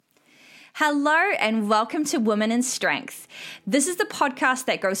Hello and welcome to Women in Strength. This is the podcast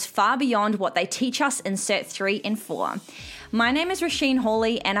that goes far beyond what they teach us in Cert 3 and 4. My name is Rasheen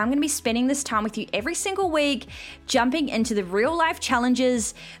Hawley and I'm going to be spending this time with you every single week, jumping into the real life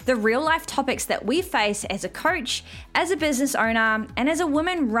challenges, the real life topics that we face as a coach, as a business owner, and as a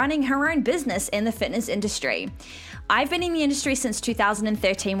woman running her own business in the fitness industry. I've been in the industry since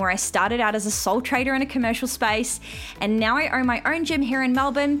 2013, where I started out as a sole trader in a commercial space, and now I own my own gym here in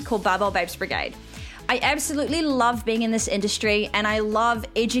Melbourne called Barbell Babes Brigade. I absolutely love being in this industry, and I love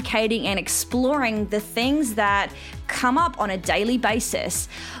educating and exploring the things that come up on a daily basis.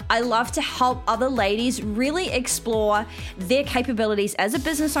 I love to help other ladies really explore their capabilities as a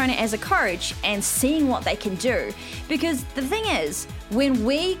business owner, as a coach, and seeing what they can do. Because the thing is, when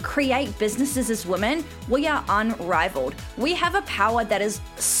we create businesses as women, we are unrivaled. We have a power that is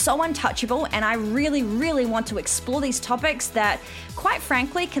so untouchable, and I really, really want to explore these topics that, quite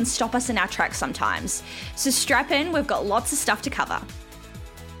frankly, can stop us in our tracks sometimes. So strap in, we've got lots of stuff to cover.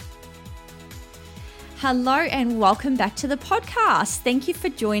 Hello and welcome back to the podcast. Thank you for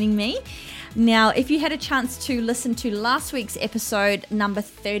joining me. Now, if you had a chance to listen to last week's episode, number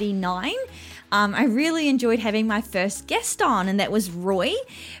 39, I really enjoyed having my first guest on, and that was Roy,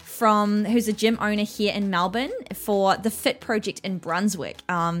 who's a gym owner here in Melbourne for the Fit Project in Brunswick.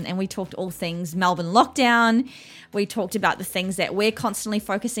 And we talked all things Melbourne lockdown. We talked about the things that we're constantly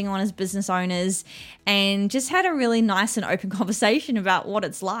focusing on as business owners, and just had a really nice and open conversation about what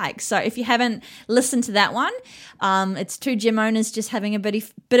it's like. So if you haven't listened to that one, it's two gym owners just having a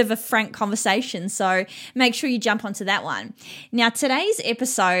bit of a frank conversation. So make sure you jump onto that one. Now, today's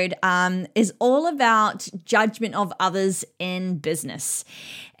episode is all about judgment of others in business.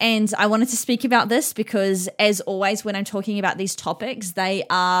 And I wanted to speak about this because, as always, when I'm talking about these topics, they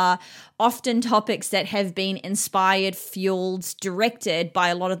are often topics that have been inspired, fueled, directed by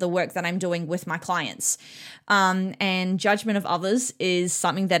a lot of the work that I'm doing with my clients. And judgment of others is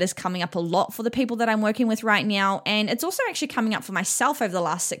something that is coming up a lot for the people that I'm working with right now. And it's also actually coming up for myself over the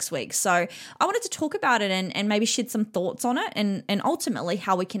last 6 weeks. So I wanted to talk about it and maybe shed some thoughts on it and ultimately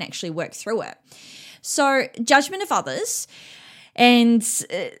how we can actually work through it. So judgment of others. And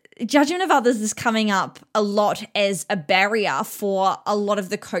judgment of others is coming up a lot as a barrier for a lot of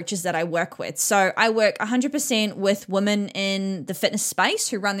the coaches that I work with. So I work 100% with women in the fitness space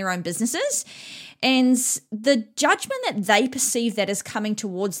who run their own businesses. And the judgment that they perceive that is coming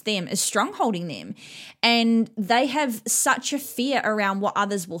towards them is strongholding them. And they have such a fear around what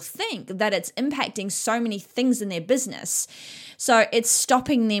others will think that it's impacting so many things in their business. So it's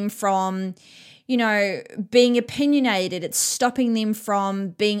stopping them from being opinionated. It's stopping them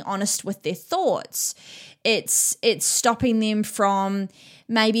from being honest with their thoughts. It's stopping them from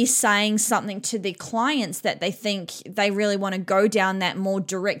maybe saying something to their clients that they think they really want to go down that more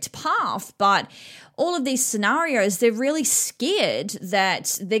direct path. But all of these scenarios, they're really scared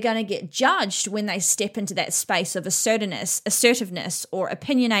that they're going to get judged when they step into that space of assertiveness or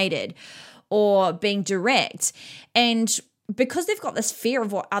opinionated or being direct. And because they've got this fear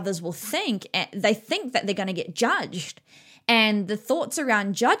of what others will think, they think that they're going to get judged. And the thoughts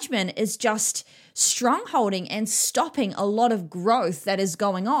around judgment is just strongholding and stopping a lot of growth that is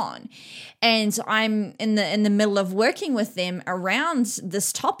going on. And I'm in the middle of working with them around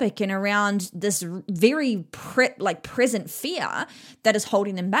this topic and around this very present fear that is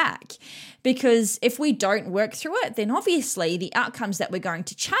holding them back. Because if we don't work through it, then obviously the outcomes that we're going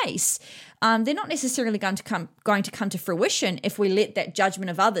to chase, they're not necessarily going to come to fruition if we let that judgment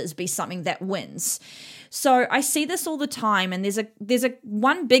of others be something that wins. So I see this all the time, and there's a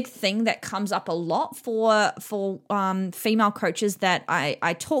one big thing that comes up a lot for female coaches that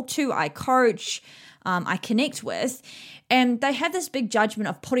I talk to, I coach, I connect with, and they have this big judgment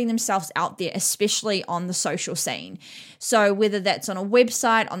of putting themselves out there, especially on the social scene. So whether that's on a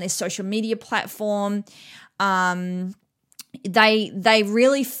website, on their social media platform, they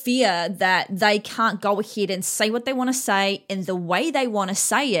really fear that they can't go ahead and say what they want to say in the way they want to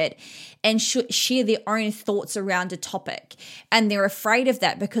say it and share their own thoughts around a topic. And they're afraid of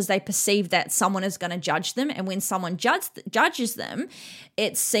that because they perceive that someone is going to judge them. And when someone judges them,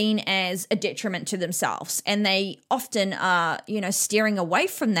 it's seen as a detriment to themselves. And they often are, steering away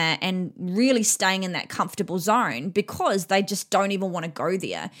from that and really staying in that comfortable zone because they just don't even want to go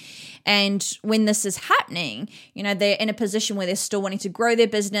there. And when this is happening, they're in a position where they're still wanting to grow their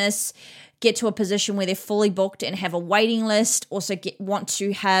business, get to a position where they're fully booked and have a waiting list, also want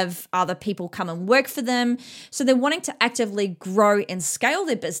to have other people come and work for them. So they're wanting to actively grow and scale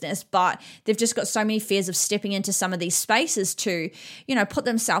their business, but they've just got so many fears of stepping into some of these spaces to, put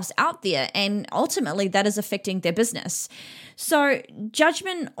themselves out there. And ultimately that is affecting their business. So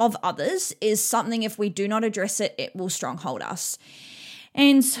judgment of others is something, if we do not address it, it will stronghold us.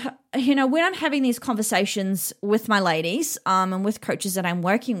 And, when I'm having these conversations with my ladies and with coaches that I'm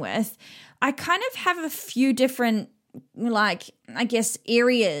working with, I kind of have a few different,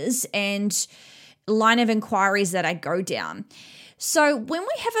 areas and line of inquiries that I go down. So when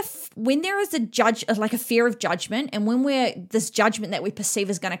there is a fear of judgment, and when this judgment that we perceive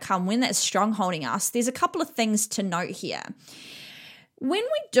is going to come, when that's strongholding us, there's a couple of things to note here. When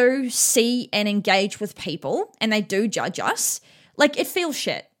we do see and engage with people and they do judge us, it feels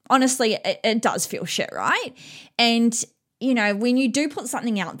shit. Honestly, it does feel shit, right? And when you do put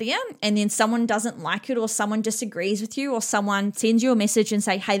something out there and then someone doesn't like it, or someone disagrees with you, or someone sends you a message and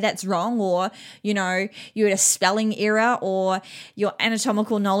say, hey, that's wrong, or, you had a spelling error, or your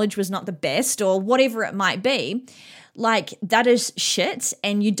anatomical knowledge was not the best, or whatever it might be, that is shit.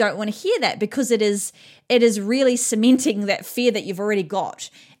 And you don't want to hear that, because it is really cementing that fear that you've already got.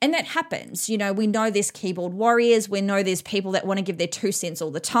 And that happens. We know there's keyboard warriors. We know there's people that want to give their 2 cents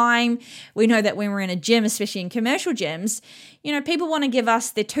all the time. We know that when we're in a gym, especially in commercial gyms, people want to give us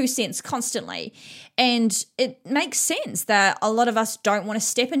their 2 cents constantly. And it makes sense that a lot of us don't want to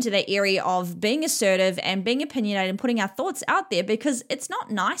step into that area of being assertive and being opinionated and putting our thoughts out there, because it's not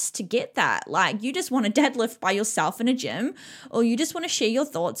nice to get that. You just want to deadlift by yourself in a gym, or you just want to share your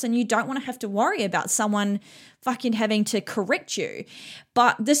thoughts, and you don't want to have to worry about someone fucking having to correct you.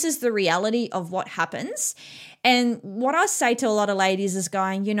 But this is the reality of what happens. And what I say to a lot of ladies is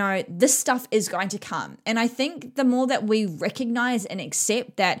going, this stuff is going to come. And I think the more that we recognize and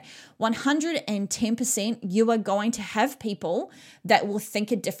accept that 110% you are going to have people that will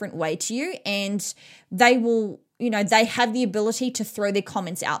think a different way to you, and they will, they have the ability to throw their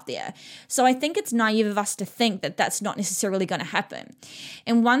comments out there. So I think it's naive of us to think that that's not necessarily going to happen.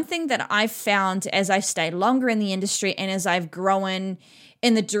 And one thing that I've found as I've stayed longer in the industry, and as I've grown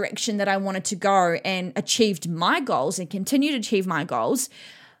in the direction that I wanted to go and achieved my goals and continue to achieve my goals,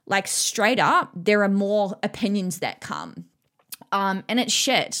 straight up, there are more opinions that come. And it's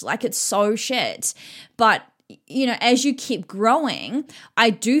shit. It's so shit. But as you keep growing,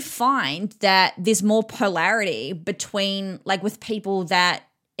 I do find that there's more polarity between, with people that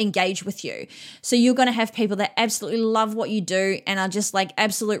engage with you. So you're going to have people that absolutely love what you do and are just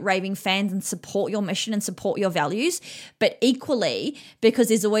absolute raving fans and support your mission and support your values. But equally, because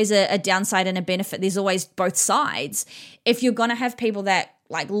there's always a downside and a benefit, there's always both sides. If you're going to have people that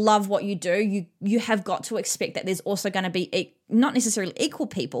love what you do, you have got to expect that there's also going to be not necessarily equal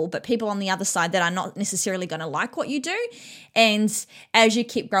people, but people on the other side that are not necessarily going to like what you do. And as you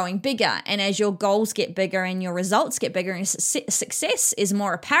keep growing bigger, and as your goals get bigger and your results get bigger and success is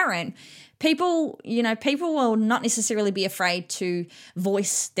more apparent, people will not necessarily be afraid to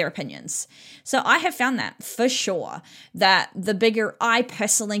voice their opinions. So I have found that for sure, that the bigger I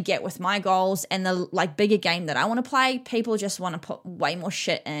personally get with my goals and the bigger game that I want to play, people just want to put way more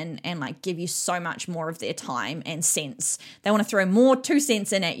shit in and give you so much more of their time and cents. They want to throw more 2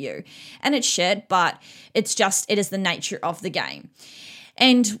 cents in at you. And it's shit, but it is the nature of the game.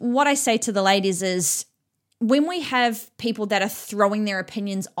 And what I say to the ladies is, when we have people that are throwing their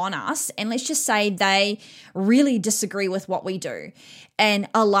opinions on us, and let's just say they really disagree with what we do and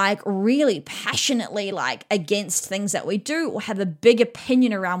are really passionately against things that we do, or have a big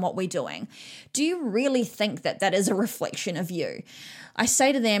opinion around what we're doing, do you really think that that is a reflection of you? I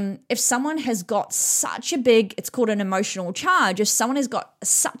say to them, if someone has got such a big, it's called an emotional charge, if someone has got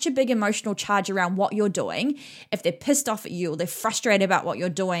such a big emotional charge around what you're doing, if they're pissed off at you, or they're frustrated about what you're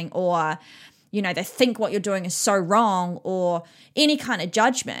doing, or they think what you're doing is so wrong, or any kind of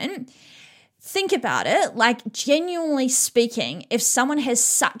judgment, think about it. Genuinely speaking, if someone has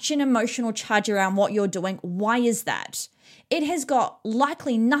such an emotional charge around what you're doing, why is that? It has got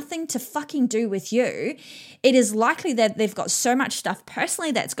likely nothing to fucking do with you. It is likely that they've got so much stuff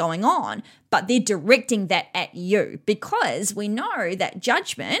personally that's going on, but they're directing that at you, because we know that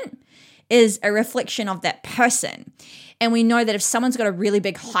judgment is a reflection of that person. And we know that if someone's got a really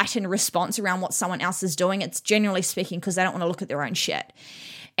big heightened response around what someone else is doing, it's generally speaking because they don't want to look at their own shit.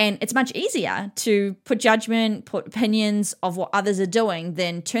 And it's much easier to put judgment, put opinions of what others are doing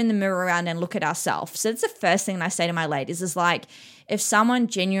than turn the mirror around and look at ourselves. So that's the first thing I say to my ladies is if someone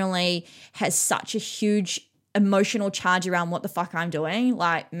genuinely has such a huge emotional charge around what the fuck I'm doing,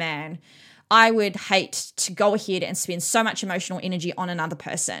 man, I would hate to go ahead and spend so much emotional energy on another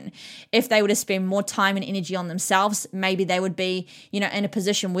person. If they were to spend more time and energy on themselves, maybe they would be, in a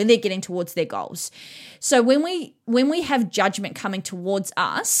position where they're getting towards their goals. So when we have judgment coming towards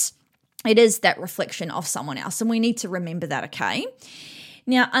us, it is that reflection of someone else, and we need to remember that, okay?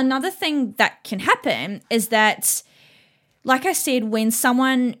 Now, another thing that can happen is that like I said, when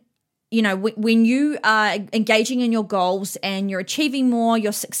someone, when you are engaging in your goals and you're achieving more,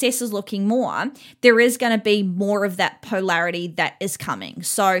 your success is looking more, there is going to be more of that polarity that is coming.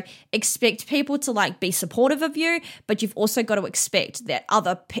 So expect people to be supportive of you, but you've also got to expect that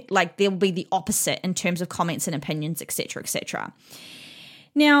there'll be the opposite in terms of comments and opinions, etc., etc.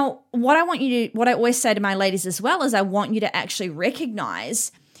 Now, what I always say to my ladies as well is I want you to actually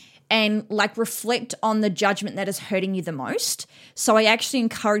recognize and reflect on the judgment that is hurting you the most. So I actually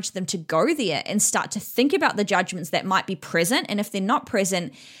encourage them to go there and start to think about the judgments that might be present. And if they're not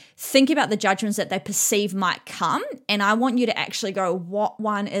present, think about the judgments that they perceive might come. And I want you to actually go, what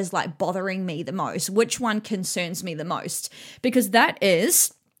one is bothering me the most? Which one concerns me the most? Because that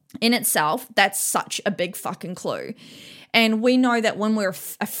is, in itself, that's such a big fucking clue. And we know that when we're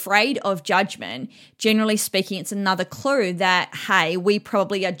afraid of judgment, generally speaking, it's another clue that, hey, we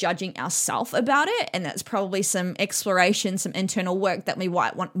probably are judging ourselves about it. And that's probably some exploration, some internal work that we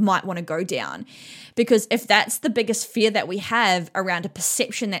might want to go down. Because if that's the biggest fear that we have around a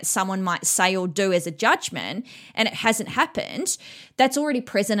perception that someone might say or do as a judgment, and it hasn't happened, that's already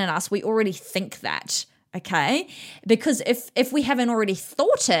present in us. We already think that. Okay? Because if we haven't already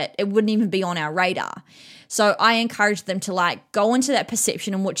thought it, it wouldn't even be on our radar. So I encourage them to go into that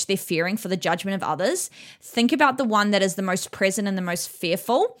perception in which they're fearing for the judgment of others. Think about the one that is the most present and the most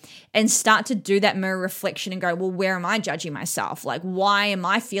fearful and start to do that mirror reflection and go, well, where am I judging myself? Why am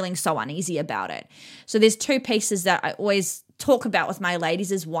I feeling so uneasy about it? So there's two pieces that I always talk about with my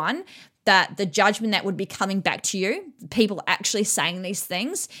ladies is one, that the judgment that would be coming back to you, people actually saying these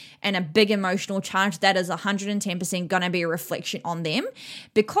things, and a big emotional charge, that is 110% going to be a reflection on them.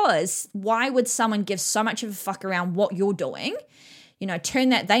 Because why would someone give so much of a fuck around what you're doing?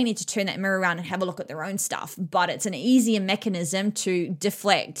 They need to turn that mirror around and have a look at their own stuff. But it's an easier mechanism to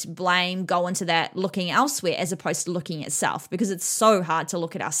deflect, blame, go into that looking elsewhere as opposed to looking at self, because it's so hard to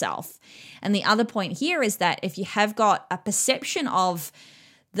look at ourselves. And the other point here is that if you have got a perception of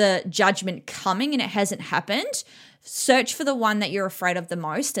the judgment coming and it hasn't happened, search for the one that you're afraid of the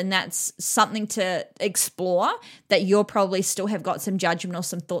most. And that's something to explore, that you'll probably still have got some judgment or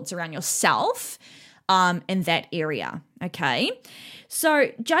some thoughts around yourself in that area. Okay.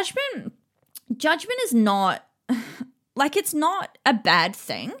 So judgment is not it's not a bad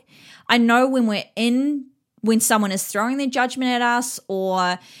thing. I know when someone is throwing their judgment at us,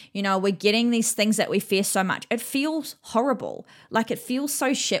 or, we're getting these things that we fear so much, it feels horrible. It feels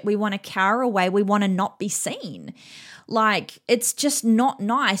so shit. We want to cower away. We want to not be seen. It's just not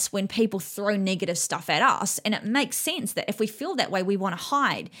nice when people throw negative stuff at us. And it makes sense that if we feel that way, we want to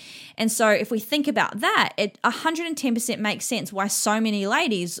hide. And so if we think about that, it 110% makes sense why so many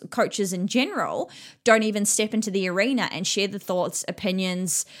ladies, coaches in general, don't even step into the arena and share the thoughts,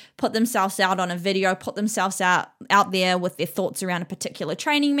 opinions, put themselves out on a video, put themselves out there with their thoughts around a particular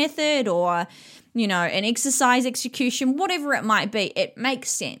training method or an exercise execution, whatever it might be. It makes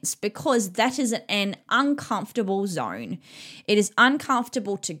sense because that is an uncomfortable zone. It is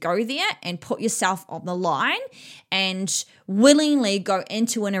uncomfortable to go there and put yourself on the line and willingly go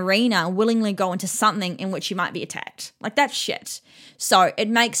into an arena, willingly go into something in which you might be attacked. That's shit. So it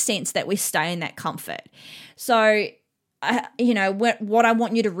makes sense that we stay in that comfort. So what I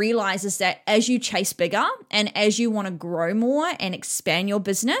want you to realize is that as you chase bigger and as you want to grow more and expand your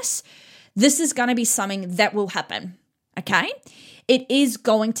business, this is going to be something that will happen, okay? It is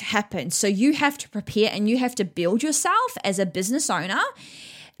going to happen. So you have to prepare and you have to build yourself as a business owner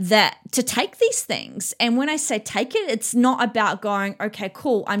to take these things. And when I say take it, it's not about going, okay,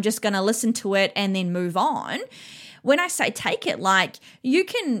 cool, I'm just going to listen to it and then move on. When I say take it, you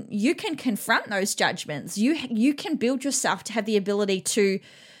can confront those judgments. You can build yourself to have the ability to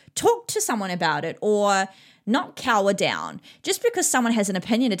talk to someone about it or not cower down. Just because someone has an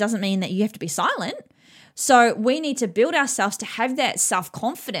opinion, it doesn't mean that you have to be silent. So we need to build ourselves to have that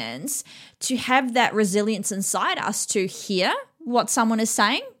self-confidence, to have that resilience inside us to hear what someone is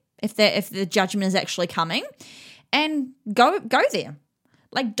saying, if the judgment is actually coming, and go there.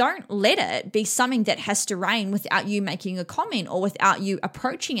 Don't let it be something that has to reign without you making a comment or without you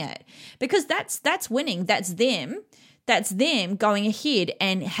approaching it, because that's winning. That's them going ahead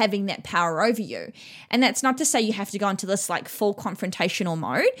and having that power over you. And that's not to say you have to go into this full confrontational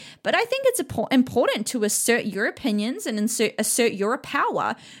mode, but I think it's important to assert your opinions and assert your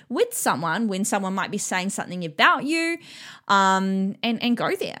power with someone when someone might be saying something about you, and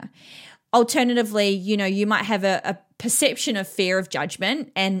go there. Alternatively, you might have a perception of fear of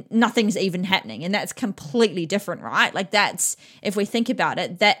judgment and nothing's even happening. And that's completely different, right? That's, if we think about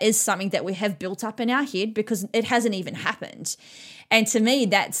it, that is something that we have built up in our head because it hasn't even happened. And to me,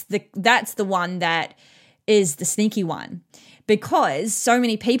 that's the one that is the sneaky one, because so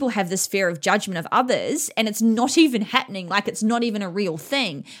many people have this fear of judgment of others, and it's not even happening, like it's not even a real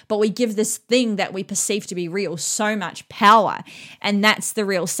thing, but we give this thing that we perceive to be real so much power. And that's the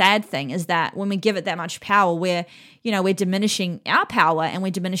real sad thing, is that when we give it that much power, we're diminishing our power and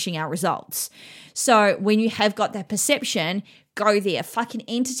we're diminishing our results. So when you have got that perception, go there, fucking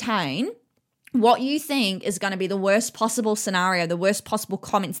entertain what you think is going to be the worst possible scenario, the worst possible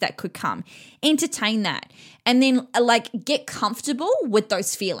comments that could come. Entertain that. And then get comfortable with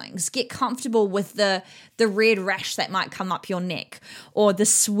those feelings. Get comfortable with the red rash that might come up your neck, or the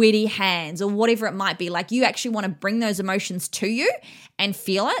sweaty hands, or whatever it might be. Like, you actually want to bring those emotions to you and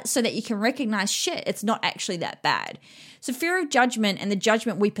feel it so that you can recognize, shit, it's not actually that bad. So fear of judgment and the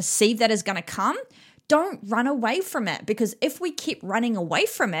judgment we perceive that is going to come, don't run away from it, because if we keep running away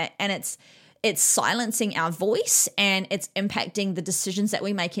from it and it's silencing our voice and it's impacting the decisions that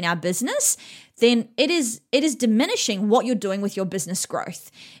we make in our business, then it is diminishing what you're doing with your business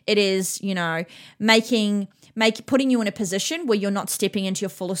growth. It is, putting you in a position where you're not stepping into your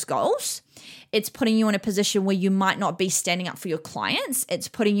fullest goals. It's putting you in a position where you might not be standing up for your clients. It's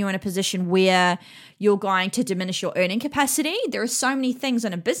putting you in a position where you're going to diminish your earning capacity. There are so many things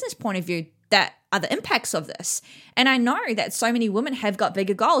in a business point of view that are the impacts of this. And I know that so many women have got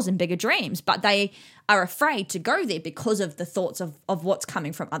bigger goals and bigger dreams, but they are afraid to go there because of the thoughts of what's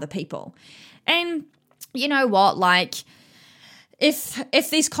coming from other people. And you know what, if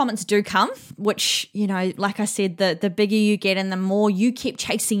these comments do come, which, like I said, the bigger you get and the more you keep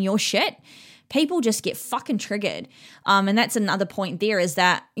chasing your shit, people just get fucking triggered. And that's another point there, is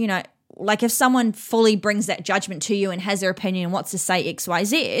that, if someone fully brings that judgment to you and has their opinion and wants to say X, Y,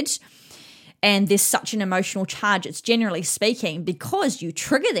 Z, and there's such an emotional charge, it's generally speaking because you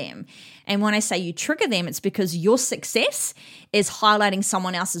trigger them. And when I say you trigger them, it's because your success is highlighting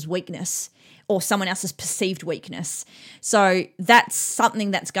someone else's weakness or someone else's perceived weakness. So that's something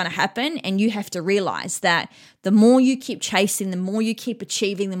that's going to happen, and you have to realize that the more you keep chasing, the more you keep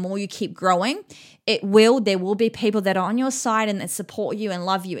achieving, the more you keep growing, there will be people that are on your side and that support you and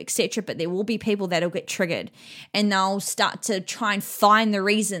love you, etc. But there will be people that'll get triggered, and they'll start to try and find the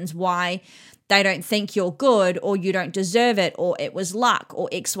reasons why they don't think you're good, or you don't deserve it, or it was luck, or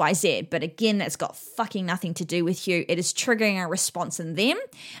X, Y, Z. But again, that's got fucking nothing to do with you. It is triggering a response in them,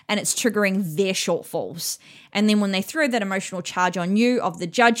 and it's triggering their shortfalls. And then when they throw that emotional charge on you of the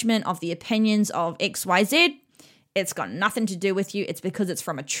judgment, of the opinions of X, Y, Z, it's got nothing to do with you. It's because it's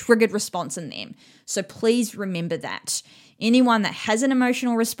from a triggered response in them. So please remember that. Anyone that has an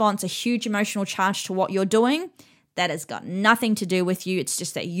emotional response, a huge emotional charge to what you're doing, that has got nothing to do with you. It's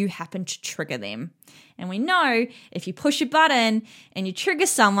just that you happen to trigger them. And we know if you push a button and you trigger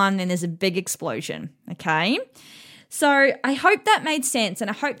someone, then there's a big explosion, okay? So I hope that made sense, and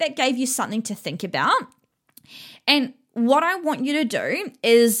I hope that gave you something to think about. And what I want you to do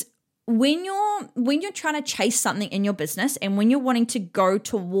is, when you're trying to chase something in your business and when you're wanting to go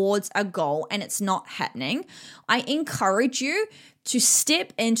towards a goal and it's not happening, I encourage you to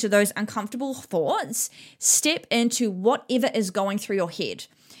step into those uncomfortable thoughts, step into whatever is going through your head.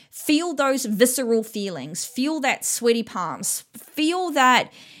 Feel those visceral feelings, feel that sweaty palms, feel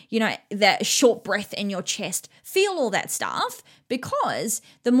that, that short breath in your chest, feel all that stuff, because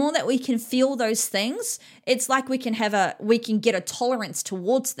the more that we can feel those things, it's like we can get a tolerance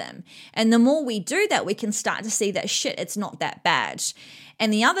towards them. And the more we do that, we can start to see that shit, it's not that bad.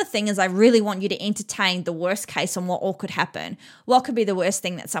 And the other thing is, I really want you to entertain the worst case on what all could happen. What could be the worst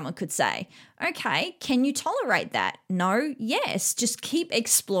thing that someone could say? Okay, can you tolerate that? No, yes. Just keep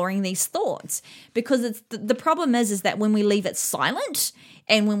exploring these thoughts, because it's the problem is that when we leave it silent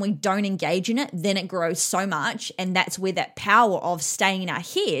and when we don't engage in it, then it grows so much, and that's where that power of staying in our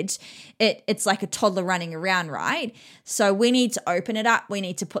head, it's like a toddler running around, right? So we need to open it up. We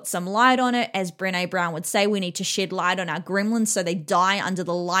need to put some light on it. As Brené Brown would say, we need to shed light on our gremlins so they die under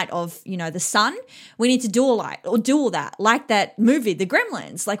the light of, the sun. We need to do all that, like that movie, The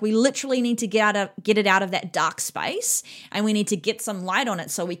Gremlins. Like, we literally need to get it out of that dark space, and we need to get some light on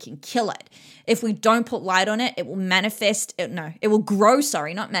it so we can kill it. If we don't put light on it, it will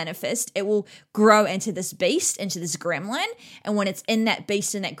grow into this beast, into this gremlin. And when it's in that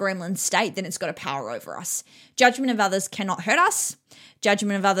beast, in that gremlin state, then it's got a power over us. Judgment of others cannot hurt us.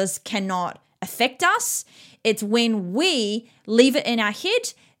 Judgment of others cannot affect us. It's when we leave it in our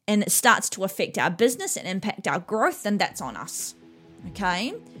head and it starts to affect our business and impact our growth, then that's on us.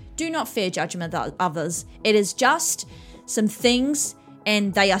 Okay? Do not fear judgment of others. It is just some things,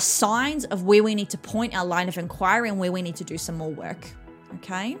 and they are signs of where we need to point our line of inquiry and where we need to do some more work.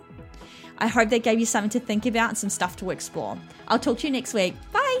 Okay? I hope that gave you something to think about and some stuff to explore. I'll talk to you next week.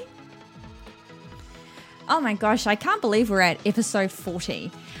 Bye. Oh my gosh, I can't believe we're at episode 40.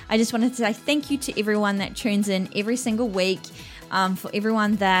 I just wanted to say thank you to everyone that tunes in every single week, for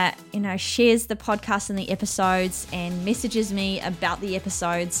everyone that, shares the podcast and the episodes and messages me about the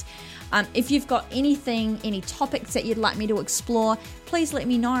episodes. If you've got any topics that you'd like me to explore, please let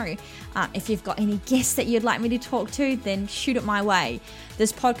me know. If you've got any guests that you'd like me to talk to, then shoot it my way.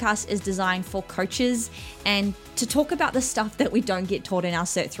 This podcast is designed for coaches and to talk about the stuff that we don't get taught in our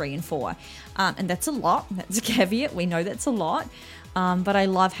Cert 3 and 4. And that's a lot. That's a caveat. We know that's a lot. But I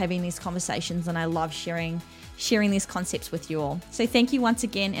love having these conversations and I love sharing these concepts with you all. So thank you once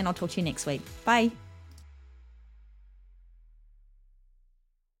again, and I'll talk to you next week. Bye.